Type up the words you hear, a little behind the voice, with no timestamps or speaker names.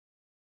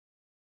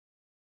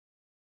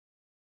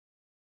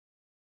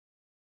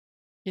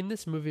In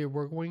this movie,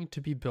 we're going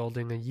to be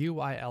building a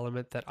UI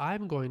element that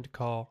I'm going to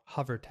call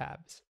hover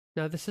tabs.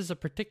 Now, this is a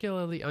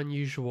particularly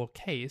unusual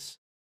case,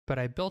 but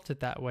I built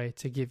it that way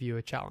to give you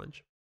a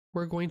challenge.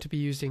 We're going to be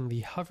using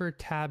the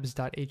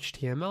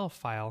hovertabs.html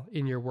file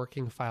in your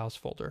working files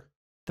folder.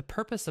 The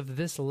purpose of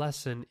this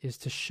lesson is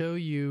to show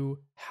you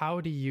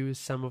how to use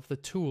some of the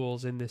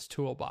tools in this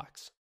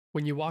toolbox.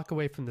 When you walk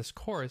away from this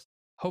course,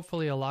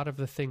 hopefully a lot of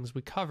the things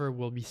we cover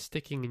will be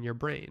sticking in your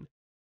brain.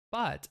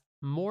 But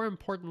more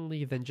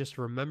importantly than just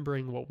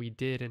remembering what we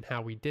did and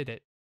how we did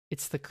it,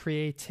 it's the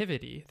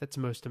creativity that's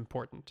most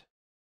important.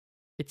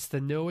 It's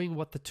the knowing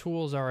what the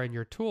tools are in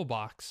your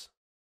toolbox,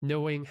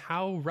 knowing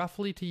how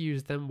roughly to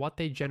use them, what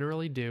they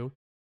generally do,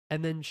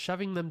 and then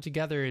shoving them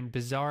together in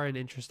bizarre and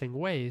interesting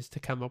ways to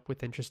come up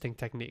with interesting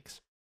techniques.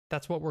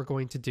 That's what we're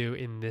going to do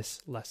in this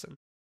lesson.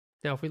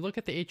 Now, if we look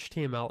at the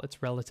HTML,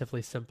 it's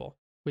relatively simple.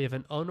 We have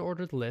an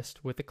unordered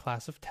list with a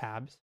class of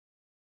tabs,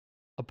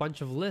 a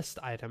bunch of list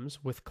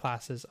items with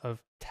classes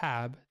of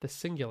tab, the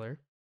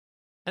singular,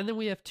 and then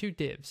we have two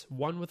divs,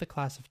 one with a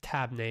class of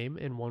tab name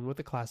and one with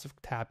a class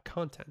of tab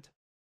content.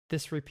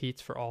 This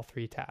repeats for all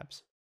three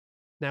tabs.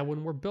 Now,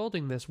 when we're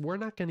building this, we're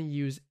not going to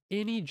use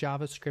any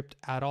JavaScript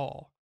at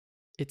all.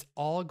 It's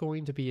all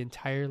going to be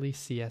entirely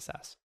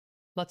CSS.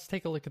 Let's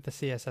take a look at the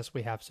CSS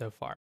we have so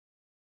far.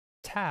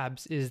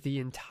 Tabs is the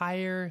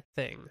entire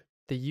thing,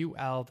 the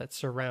UL that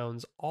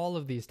surrounds all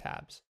of these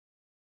tabs.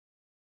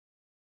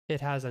 It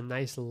has a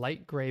nice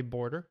light gray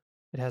border.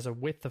 It has a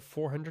width of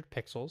 400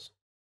 pixels.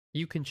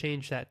 You can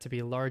change that to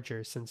be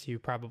larger since you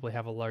probably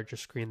have a larger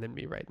screen than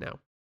me right now.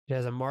 It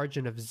has a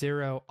margin of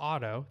 0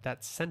 auto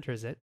that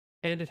centers it,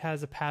 and it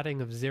has a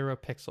padding of 0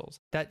 pixels.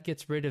 That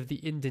gets rid of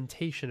the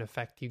indentation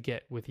effect you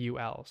get with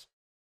ULs.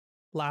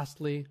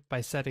 Lastly,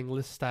 by setting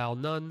list style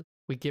none,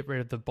 we get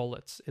rid of the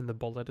bullets in the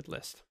bulleted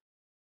list.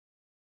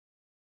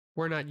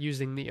 We're not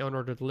using the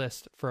unordered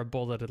list for a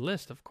bulleted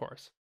list, of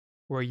course.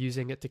 We're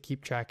using it to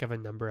keep track of a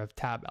number of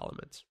tab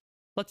elements.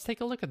 Let's take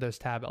a look at those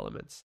tab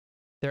elements.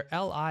 They're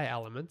li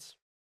elements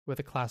with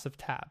a class of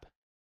tab.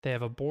 They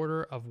have a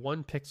border of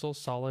 1 pixel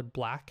solid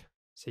black,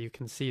 so you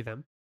can see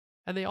them,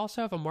 and they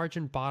also have a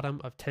margin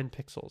bottom of 10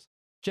 pixels.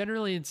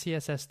 Generally in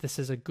CSS, this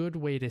is a good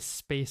way to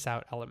space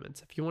out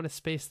elements. If you want to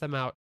space them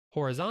out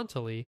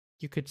horizontally,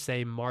 you could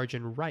say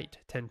margin right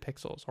 10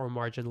 pixels or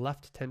margin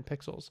left 10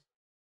 pixels.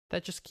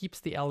 That just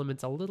keeps the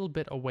elements a little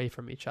bit away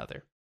from each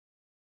other.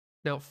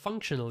 Now,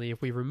 functionally, if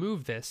we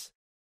remove this,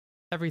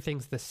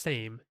 everything's the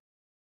same,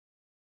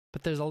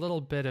 but there's a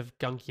little bit of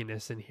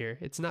gunkiness in here.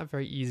 It's not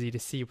very easy to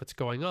see what's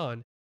going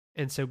on,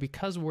 and so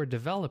because we're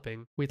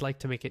developing, we'd like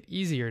to make it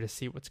easier to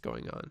see what's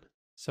going on.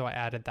 So I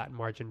added that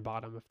margin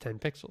bottom of 10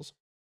 pixels.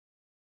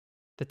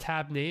 The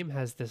tab name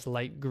has this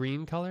light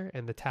green color,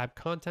 and the tab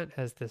content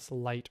has this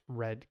light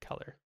red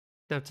color.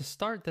 Now, to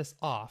start this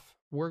off,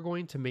 we're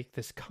going to make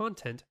this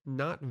content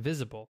not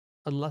visible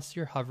unless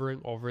you're hovering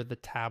over the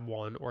tab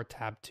 1 or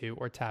tab 2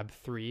 or tab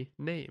 3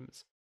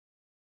 names.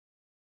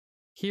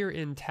 Here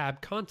in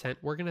tab content,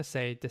 we're going to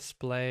say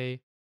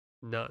display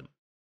none.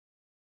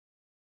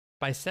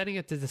 By setting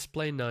it to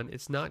display none,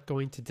 it's not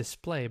going to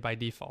display by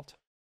default.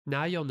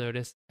 Now you'll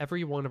notice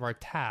every one of our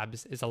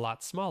tabs is a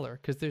lot smaller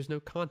because there's no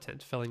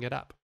content filling it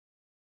up.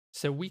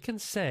 So we can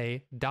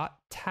say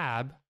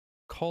 .tab:hover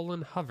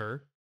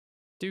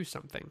do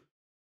something.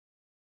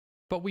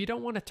 But we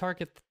don't want to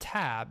target the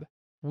tab.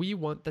 We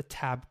want the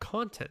tab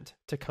content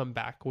to come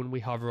back when we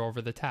hover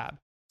over the tab.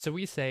 So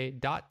we say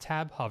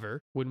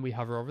 .tab::hover when we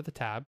hover over the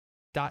tab,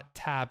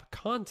 .tab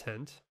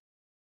content,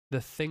 the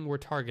thing we're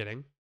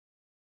targeting,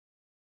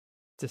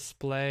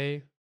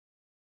 display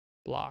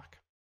block.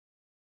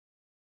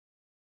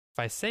 If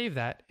I save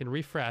that and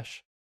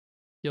refresh,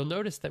 you'll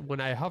notice that when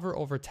I hover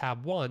over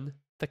tab 1,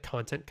 the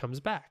content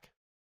comes back.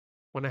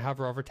 When I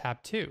hover over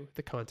tab 2,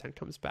 the content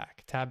comes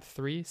back. Tab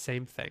 3,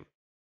 same thing.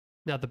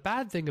 Now, the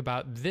bad thing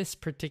about this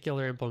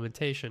particular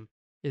implementation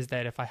is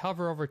that if I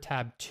hover over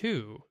tab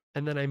 2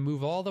 and then I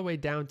move all the way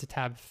down to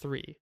tab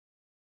 3,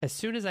 as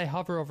soon as I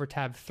hover over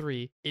tab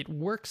 3, it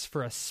works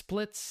for a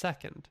split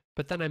second,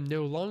 but then I'm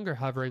no longer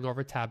hovering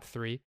over tab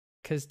 3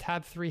 because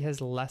tab 3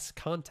 has less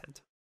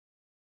content.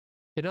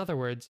 In other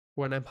words,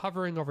 when I'm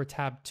hovering over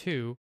tab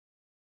 2,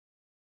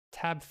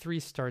 tab 3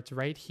 starts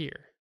right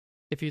here.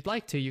 If you'd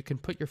like to, you can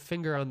put your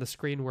finger on the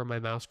screen where my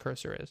mouse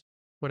cursor is.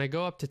 When I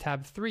go up to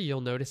tab 3, you'll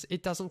notice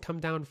it doesn't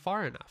come down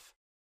far enough.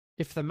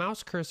 If the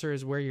mouse cursor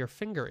is where your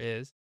finger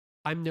is,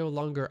 I'm no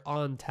longer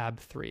on tab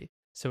 3,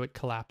 so it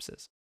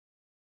collapses.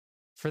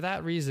 For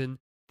that reason,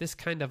 this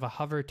kind of a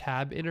hover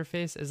tab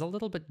interface is a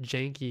little bit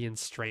janky and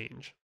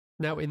strange.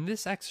 Now in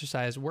this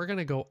exercise, we're going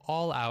to go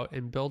all out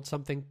and build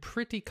something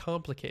pretty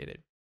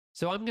complicated.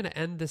 So I'm going to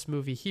end this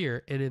movie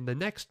here, and in the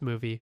next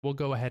movie, we'll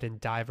go ahead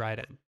and dive right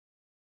in.